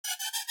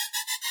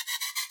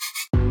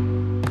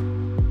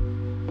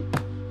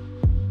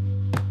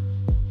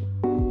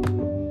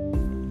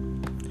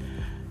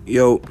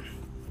Yo,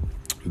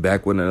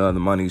 back with another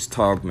Money's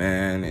Talk,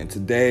 man. And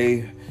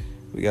today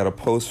we got a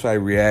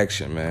post-fight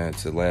reaction, man,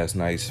 to last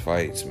night's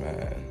fights,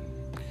 man.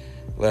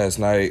 Last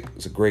night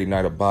was a great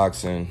night of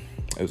boxing.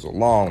 It was a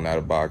long night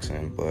of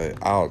boxing, but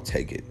I'll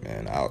take it,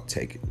 man. I'll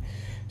take it.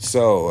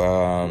 So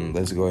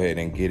let's go ahead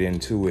and get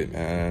into it,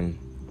 man.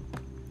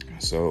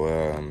 So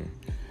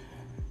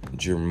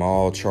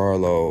Jermall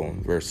Charlo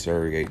versus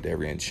Sergey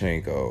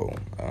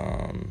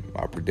Derevyanchenko.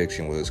 My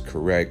prediction was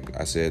correct.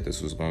 I said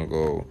this was going to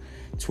go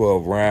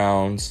 12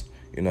 rounds,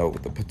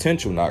 with the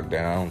potential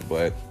knockdown,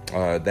 but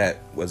that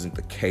wasn't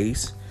the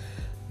case.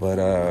 But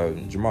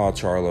Jermall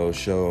Charlo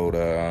showed,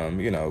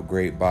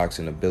 great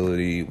boxing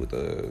ability with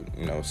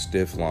a,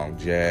 stiff, long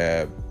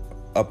jab,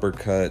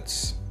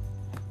 uppercuts,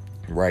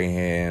 right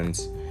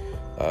hands.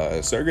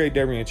 Sergey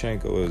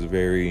Derevyanchenko was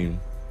very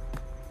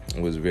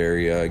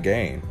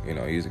game.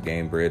 He's a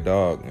game-bred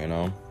dog,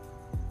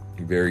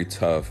 very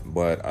tough,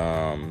 but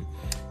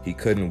he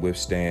couldn't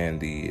withstand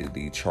the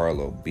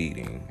Charlo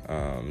beating.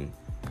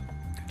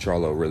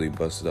 Charlo really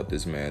busted up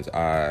this man's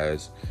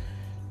eyes.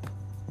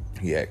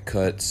 He had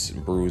cuts,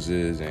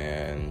 bruises,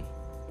 and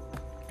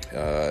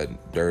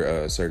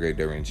Sergey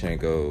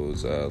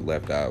Derevyanchenko's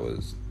left eye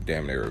was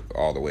damn near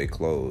all the way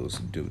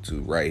closed due to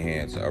right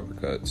hands and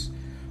uppercuts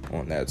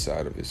on that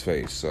side of his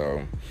face.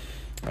 So,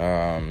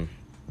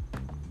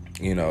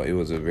 it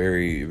was a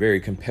very, very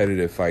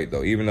competitive fight,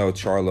 though. Even though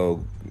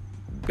Charlo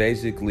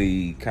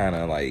basically kind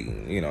of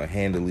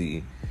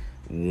handily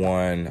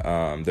won,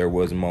 there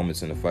was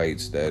moments in the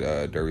fights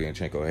that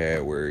Derevyanchenko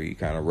had where he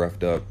kind of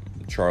roughed up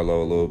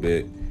Charlo a little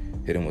bit,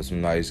 hit him with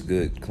some nice,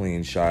 good,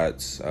 clean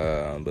shots.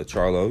 But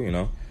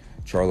Charlo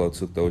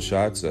took those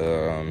shots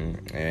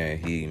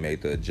and he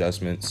made the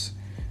adjustments,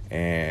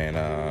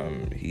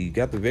 and he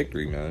got the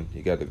victory, man.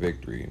 He got the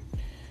victory.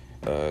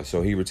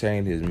 So he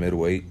retained his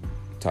middleweight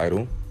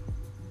title.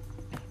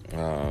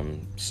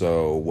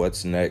 So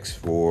what's next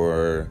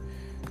for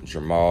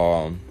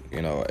Jermall?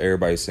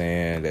 Everybody's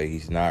saying that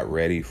he's not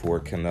ready for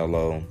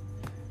Canelo.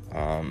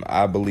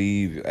 I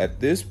believe at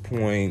this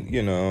point,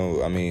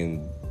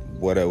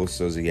 what else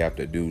does he have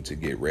to do to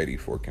get ready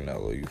for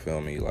Canelo? You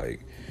feel me?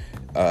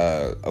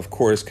 Of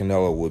course,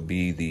 Canelo would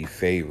be the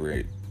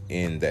favorite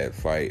in that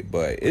fight,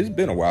 but it's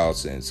been a while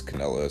since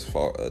Canelo has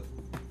fought a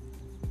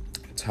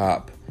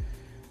top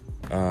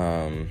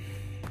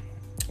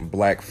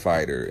black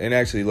fighter. And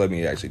actually, let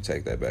me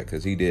take that back,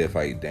 because he did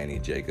fight Danny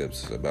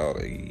Jacobs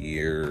about a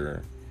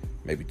year,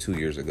 maybe 2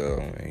 years ago,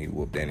 and he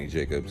whooped Danny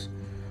Jacobs.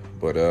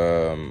 But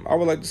I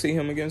would like to see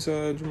him against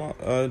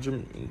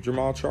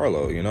Jermall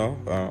Charlo.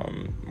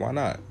 Why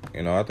not?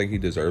 I think he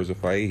deserves a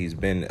fight. He's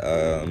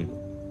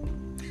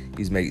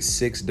made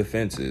 6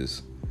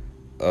 defenses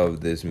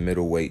of this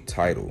middleweight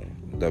title,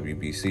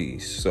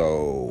 WBC.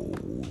 So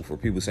for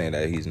people saying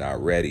that he's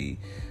not ready,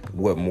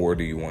 what more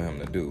do you want him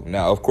to do?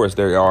 Now, of course,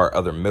 there are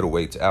other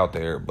middleweights out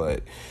there,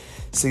 but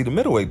see, the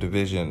middleweight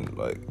division,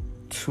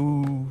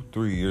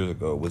 2-3 years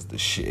ago, was the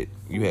shit.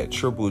 You had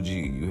Triple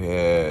G, you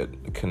had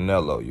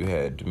Canelo, you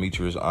had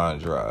Demetrius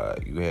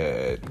Andrade, you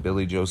had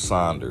Billy Joe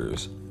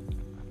Saunders.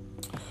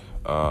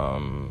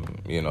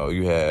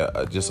 You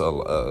had just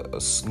a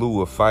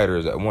slew of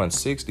fighters at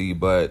 160,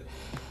 but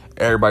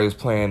everybody was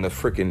playing the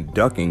freaking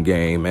ducking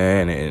game,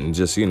 man, and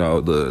just,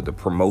 the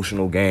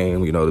promotional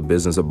game, the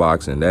business of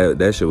boxing.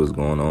 That shit was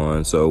going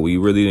on. So we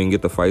really didn't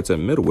get the fights at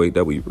middleweight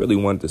that we really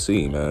wanted to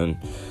see, man.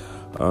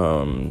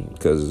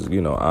 Because,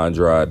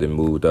 Andrade then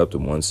moved up to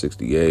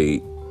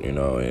 168,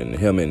 and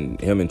him and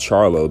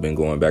Charlo been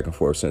going back and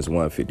forth since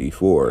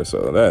 154.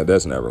 So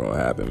that's never going to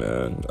happen,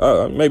 man.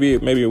 Maybe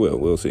it will.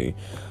 We'll see.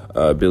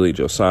 Billy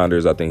Joe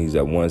Saunders, I think he's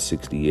at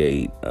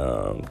 168.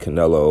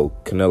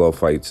 Canelo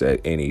fights at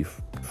any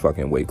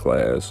fucking weight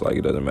class.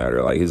 It doesn't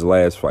matter. His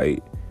last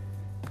fight,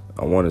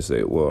 I want to say,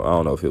 I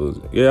don't know if it was,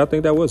 I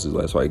think that was his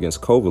last fight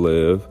against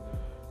Kovalev.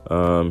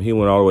 He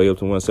went all the way up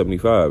to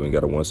 175 and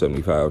got a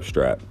 175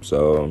 strap.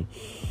 So,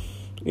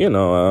 I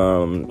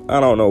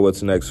don't know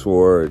what's next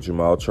for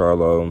Jermall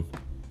Charlo.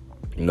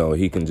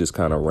 He can just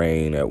kind of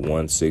reign at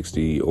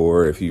 160,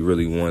 or if he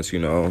really wants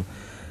to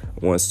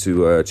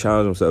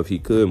challenge himself, he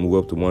could move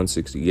up to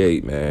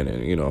 168, man,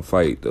 and,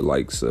 fight the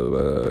likes of,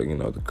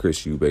 the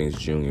Chris Eubanks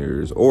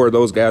Juniors, or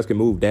those guys can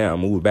move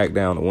back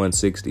down to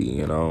 160,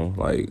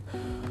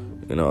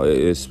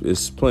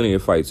 it's plenty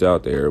of fights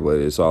out there, but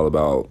it's all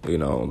about,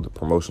 the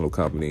promotional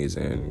companies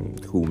and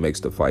who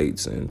makes the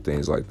fights and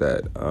things like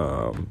that.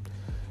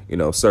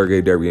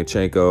 Sergey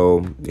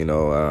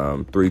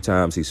Derevyanchenko, 3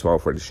 times he's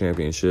fought for the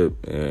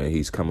championship, and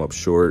he's come up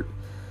short.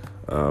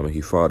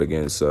 He fought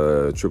against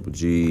Triple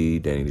G,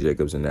 Danny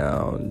Jacobs, and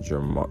now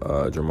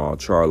Jermall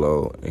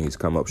Charlo, and he's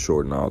come up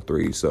short in all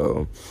 3.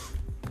 So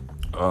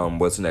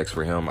what's next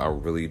for him, I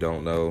really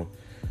don't know.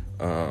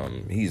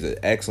 He's an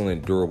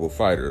excellent, durable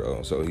fighter,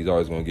 though, so he's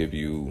always going to give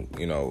you,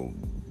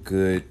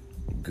 good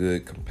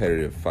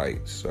competitive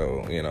fights.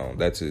 So,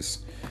 that's his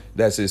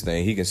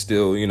thing. He can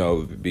still,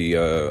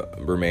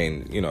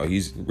 remain,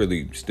 he's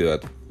really still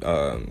at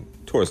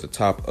towards the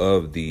top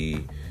of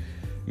the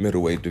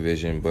middleweight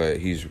division, but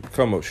he's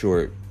come up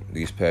short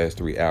these past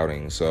 3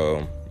 outings.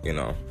 So,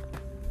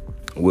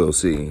 we'll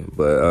see.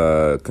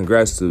 But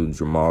congrats to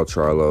Jamal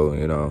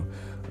Charlo,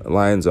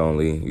 Lions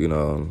only,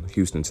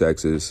 Houston,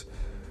 Texas.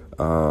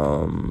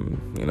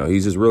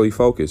 He's just really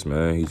focused,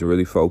 man. He's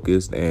really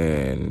focused,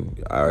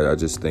 and I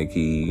just think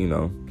he,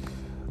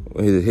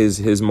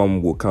 his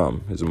moment will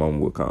come. His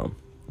moment will come.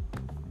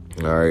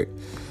 All right.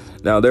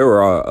 Now, there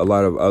were a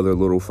lot of other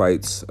little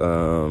fights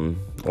on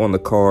the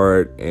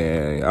card,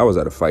 and I was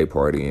at a fight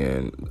party,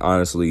 and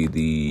honestly,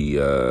 the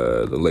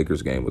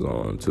Lakers game was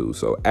on too.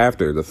 So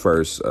after the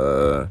first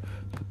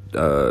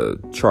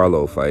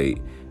Charlo fight,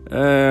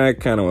 I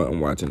kind of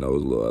wasn't watching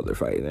those little other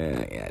fights.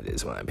 I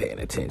just wasn't paying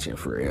attention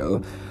for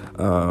real.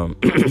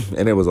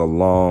 And it was a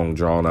long,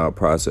 drawn-out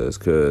process,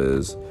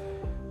 because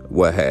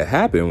what had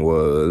happened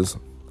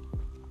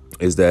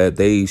is that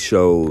they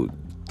showed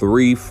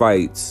 3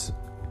 fights.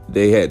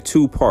 They had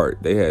 2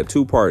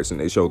 parts, and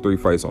they showed 3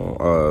 fights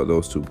on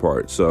those 2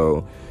 parts.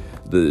 So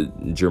the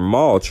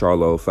Jamal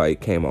Charlo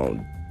fight came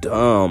on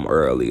dumb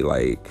early,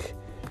 like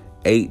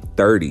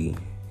 8:30.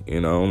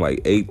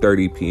 Like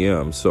 8:30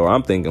 p.m. So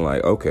I'm thinking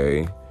like,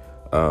 okay,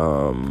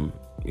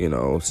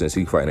 since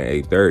he fighting at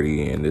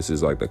 8:30 and this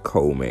is like the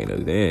co-main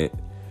event,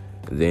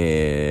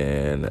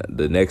 then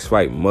the next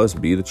fight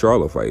must be the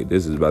Charlo fight.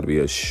 This is about to be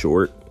a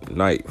short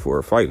night for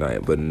a fight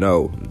night. But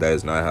no, that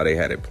is not how they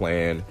had it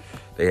planned.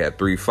 They had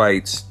 3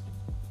 fights.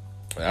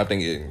 I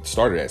think it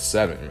started at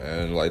 7,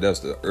 man. Like, that's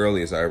the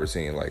earliest I ever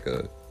seen like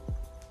a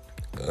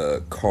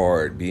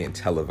card being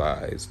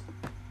televised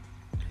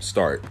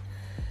start.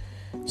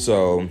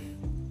 So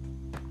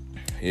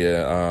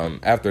yeah,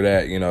 after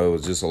that, it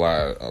was just a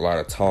lot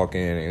of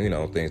talking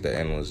and things that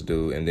analysts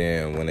do. And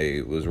then when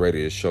they was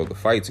ready to show the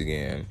fights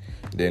again,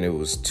 then it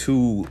was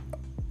 2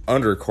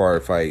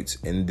 undercard fights,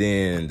 and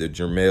then the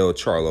Jermell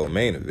Charlo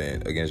main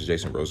event against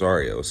Jason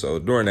Rosario. So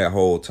during that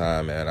whole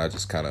time, man, I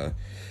just kind of,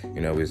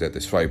 we was at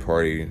this fight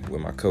party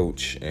with my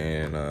coach,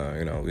 and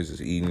we was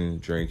just eating,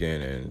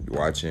 drinking, and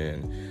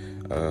watching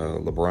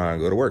LeBron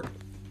go to work.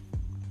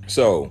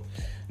 So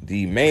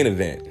the main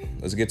event,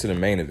 let's get to the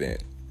main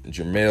event.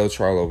 Jermell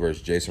Charlo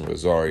versus Jason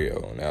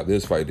Rosario. Now,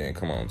 this fight didn't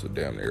come on until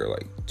damn near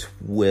like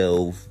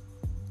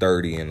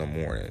 12:30 in the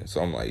morning.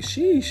 So I'm like,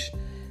 sheesh.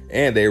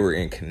 And they were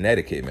in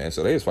Connecticut, man.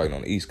 So they was fighting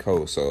on the East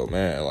Coast. So,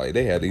 man, like,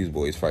 they had these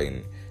boys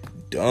fighting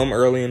dumb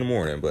early in the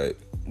morning. But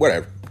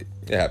whatever.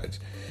 It happens.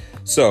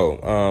 So,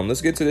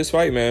 let's get to this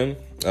fight, man.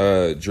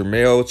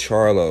 Jermell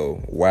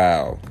Charlo.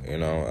 Wow.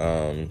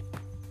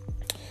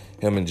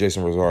 Him and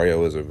Jason Rosario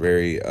was a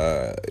very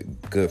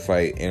good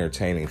fight,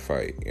 entertaining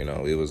fight.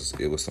 It was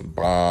some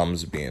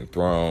bombs being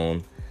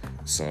thrown,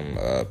 some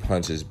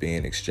punches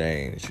being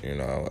exchanged.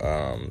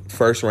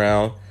 First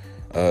round,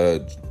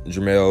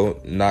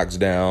 Jermell knocks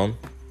down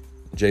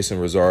Jason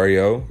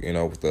Rosario.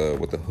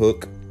 With a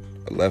hook,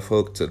 a left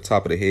hook to the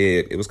top of the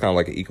head. It was kind of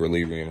like an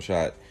equilibrium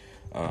shot.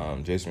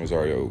 Jason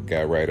Rosario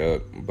got right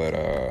up, but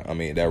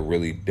that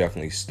really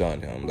definitely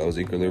stunned him. Those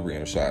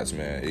equilibrium shots,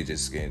 man, it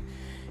just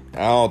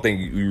I don't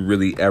think you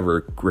really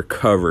ever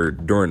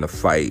recovered during the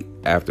fight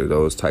after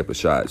those type of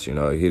shots.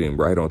 Hit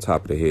him right on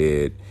top of the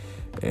head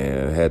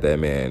and had that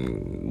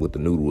man with the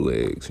noodle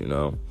legs,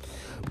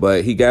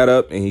 But he got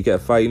up and he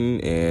kept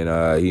fighting,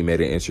 and he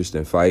made an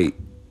interesting fight.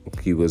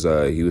 He was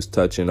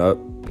touching up,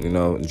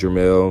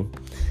 Jermell.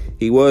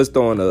 He was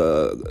throwing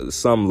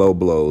some low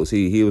blows.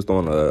 He was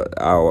throwing a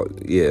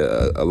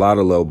lot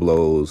of low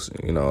blows,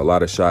 a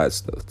lot of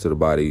shots to the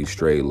body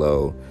straight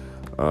low.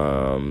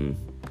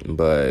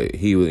 But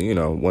he was,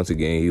 once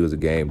again, he was a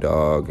game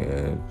dog,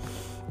 and,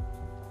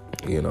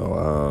 he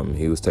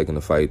was taking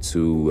the fight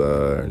to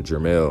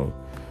Jermell.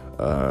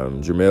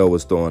 Jermell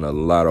was throwing a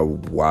lot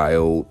of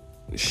wild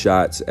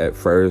shots at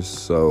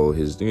first, so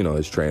his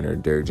trainer,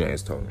 Derrick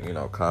James, told him,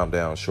 calm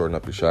down, shorten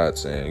up your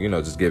shots, and,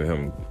 just giving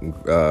him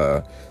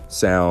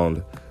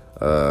sound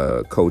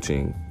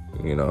coaching,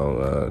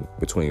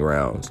 between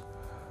rounds.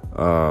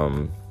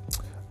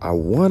 I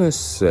want to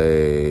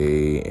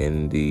say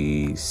in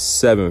the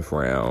 7th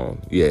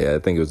round, I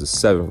think it was the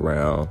 7th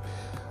round,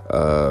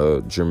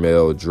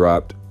 Jermell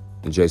dropped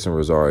Jason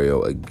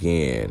Rosario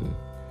again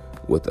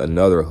with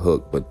another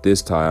hook, but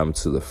this time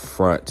to the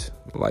front,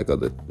 like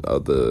of the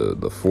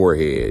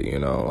forehead,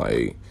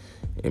 like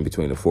in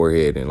between the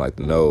forehead and like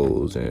the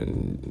nose,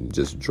 and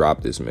just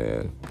dropped this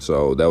man.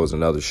 So that was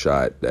another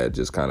shot that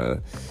just kind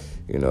of,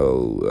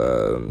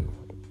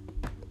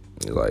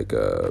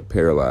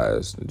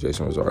 paralyzed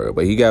Jason Rosario.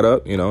 But he got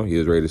up, he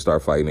was ready to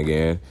start fighting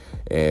again,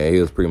 and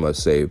he was pretty much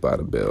saved by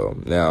the bell.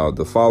 Now,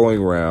 the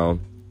following round,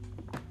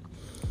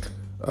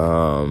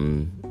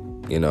 the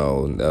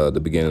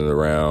beginning of the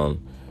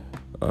round,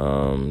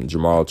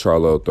 Jamal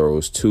Charlo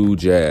throws 2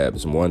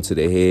 jabs, one to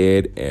the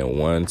head and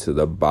one to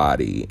the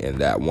body. And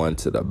that one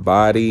to the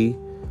body,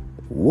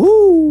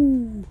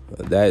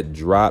 that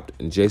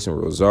dropped Jason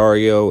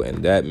Rosario,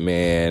 and that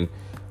man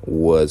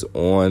was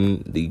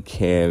on the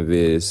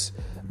canvas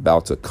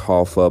about to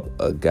cough up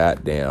a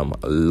goddamn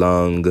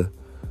lung.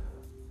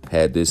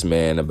 Had this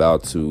man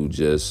about to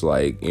just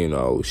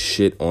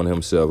shit on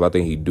himself. I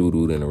think he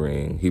doo-dooed in the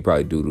ring. He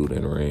probably doo-dooed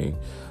in the ring.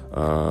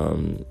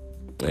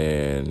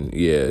 And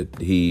yeah,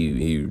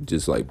 he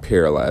just like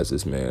paralyzed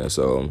this man.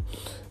 So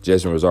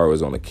Jason Rosario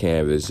was on the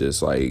canvas,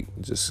 just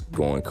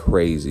going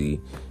crazy,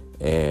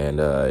 and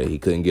he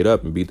couldn't get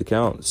up and beat the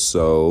count.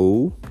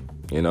 So,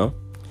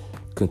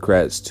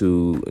 congrats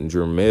to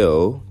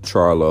Jermell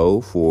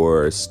Charlo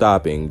for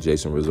stopping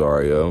Jason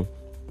Rosario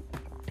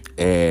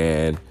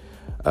and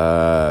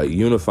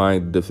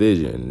unifying the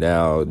division.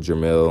 Now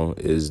Jermell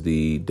is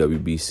the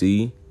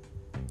WBC,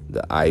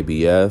 the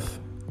IBF,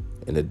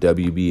 and the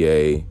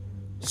WBA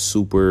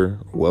super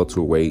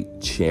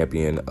welterweight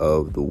champion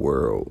of the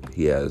world.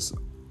 He has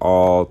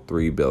all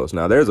 3 belts.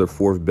 Now there's a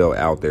 4th belt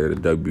out there,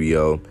 the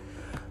WBO,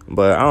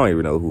 but I don't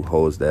even know who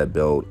holds that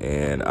belt,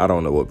 and I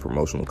don't know what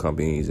promotional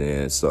company he's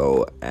in.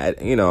 So,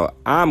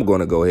 I'm going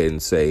to go ahead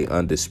and say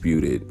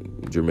undisputed.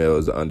 Jermell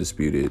is the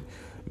undisputed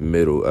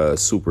middle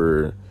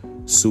super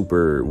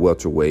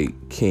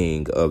welterweight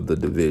king of the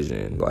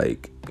division.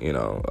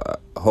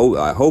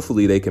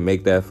 Hopefully they can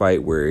make that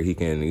fight where he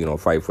can,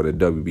 fight for the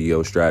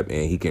WBO strap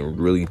and he can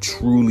really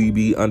truly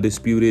be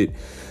undisputed.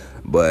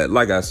 But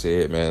like I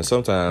said, man,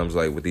 sometimes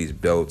like with these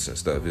belts and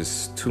stuff,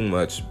 it's too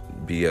much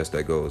BS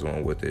that goes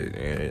on with it,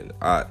 and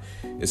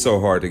it's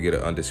so hard to get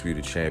an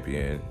undisputed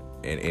champion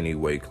in any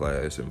weight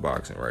class in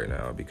boxing right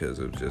now because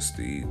of just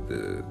the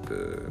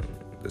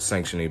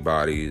sanctioning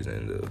bodies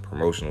and the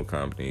promotional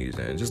companies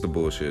and just the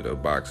bullshit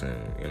of boxing,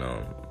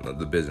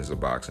 the business of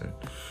boxing.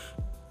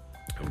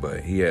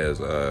 But he has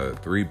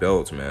 3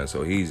 belts, man,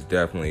 so he's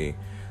definitely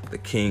the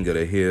king of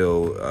the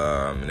hill,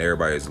 and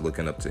everybody's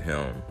looking up to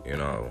him,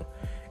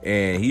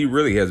 And he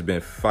really has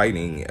been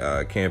fighting,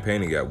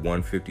 campaigning at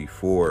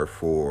 154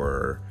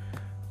 for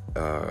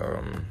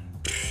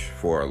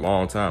a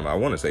long time. I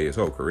want to say his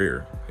whole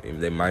career.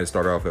 They might have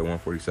started off at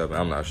 147.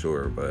 I'm not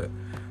sure, but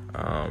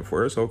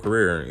for his whole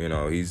career,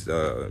 he's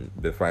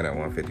been fighting at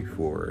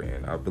 154,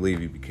 and I believe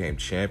he became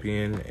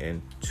champion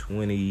in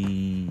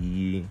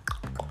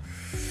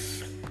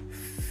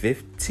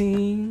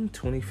 2015,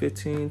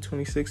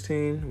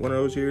 2016, one of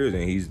those years,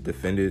 and he's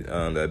defended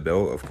that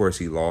belt. Of course,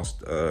 he lost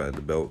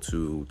the belt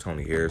to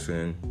Tony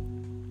Harrison,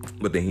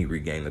 but then he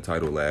regained the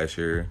title last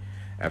year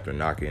after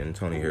knocking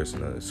Tony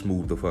Harrison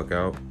smooth the fuck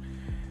out.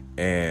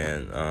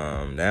 And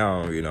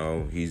now,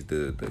 he's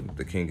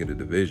the king of the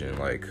division.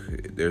 Like,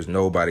 there's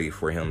nobody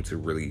for him to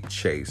really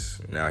chase.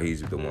 Now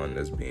he's the one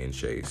that's being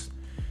chased.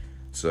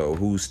 So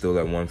who's still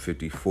at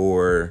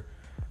 154?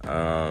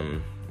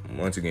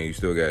 Once again, you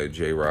still got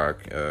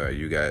J-Rock.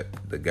 You got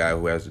the guy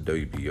who has the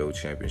WBO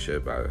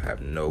championship. I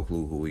have no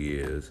clue who he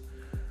is.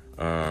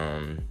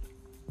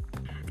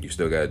 You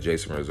still got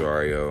Jason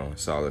Rosario,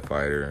 solid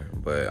fighter.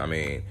 But,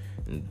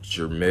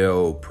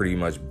 Jermell pretty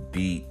much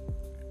beat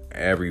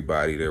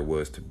everybody there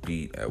was to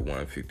beat at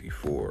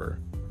 154.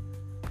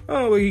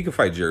 Oh, well, he could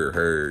fight Jarrett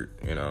Hurd,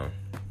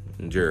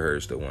 Jarrett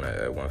Hurd still won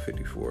at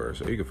 154.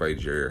 So he could fight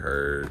Jarrett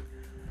Hurd.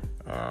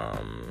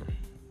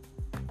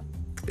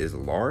 Is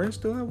Lara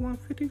still at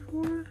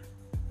 154?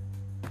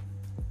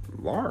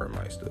 Lara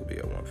might still be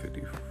at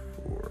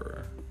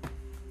 154.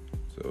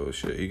 So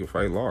shit, he can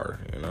fight Lara,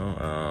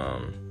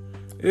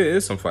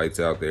 There's some fights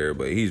out there,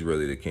 but he's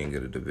really the king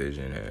of the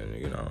division, and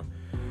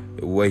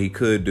what he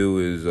could do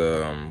is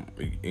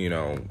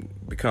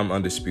become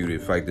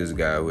undisputed, fight this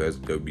guy who has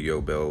a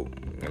WBO belt,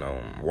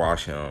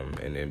 wash him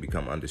and then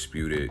become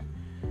undisputed.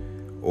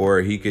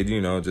 Or he could,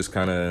 just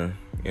kind of,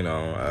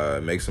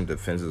 make some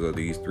defenses of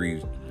these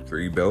three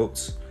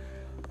belts.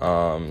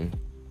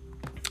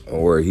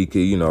 Or he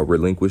could,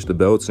 relinquish the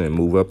belts and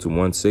move up to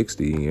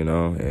 160,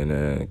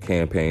 and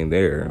campaign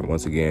there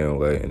once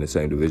again in the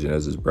same division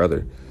as his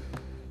brother.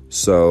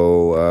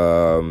 So,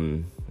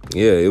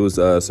 yeah, it was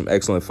some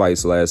excellent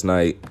fights last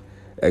night.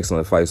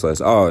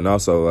 Oh, and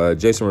also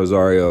Jason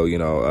Rosario,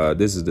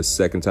 this is the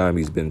second time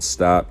he's been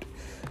stopped.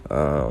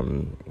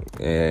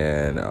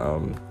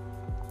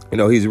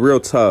 He's real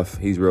tough.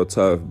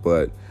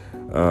 But,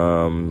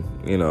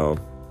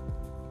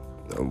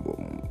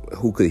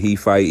 who could he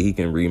fight? He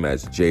can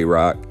rematch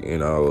J-Rock.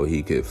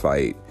 He could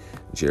fight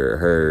Jarrett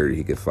Hurd.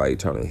 He could fight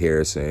Tony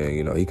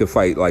Harrison. He could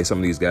fight like some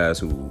of these guys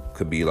who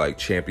could be like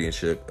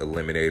championship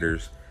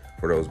eliminators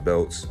for those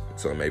belts.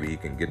 So maybe he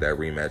can get that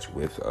rematch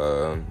with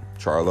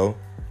Charlo.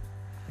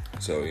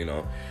 So,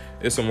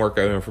 it's some work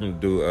out for him to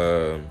do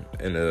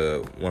in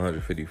the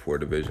 154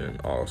 division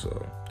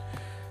also.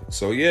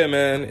 So, yeah,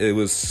 man, it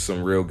was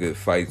some real good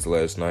fights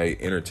last night.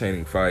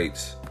 Entertaining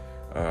fights.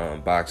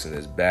 Boxing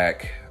is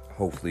back.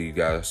 Hopefully you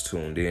guys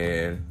tuned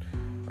in.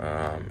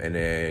 And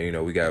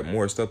then, we got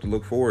more stuff to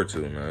look forward to,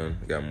 man.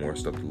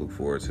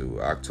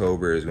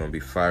 October is going to be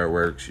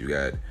fireworks. You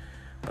got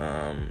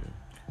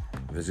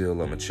Vasyl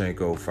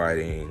Lomachenko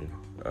fighting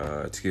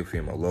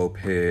Teofimo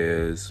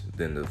Lopez.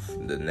 Then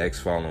the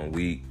next following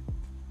week,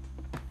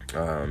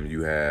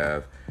 you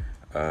have,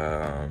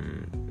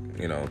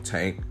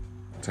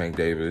 Tank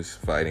Davis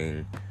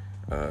fighting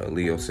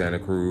Leo Santa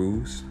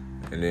Cruz.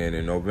 And then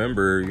in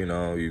November,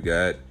 you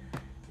got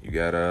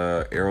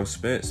Errol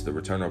Spence, the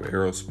return of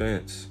Errol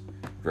Spence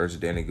versus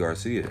Danny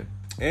Garcia.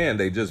 And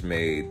they just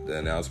made the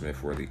announcement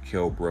for the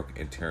Kell Brook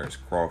and Terrence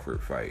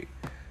Crawford fight.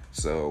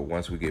 So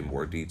once we get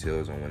more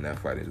details on when that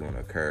fight is going to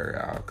occur,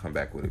 I'll come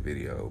back with a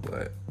video.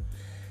 But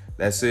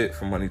that's it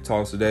for Money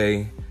Talks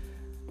today.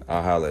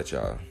 I'll holla at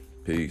y'all.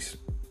 Peace.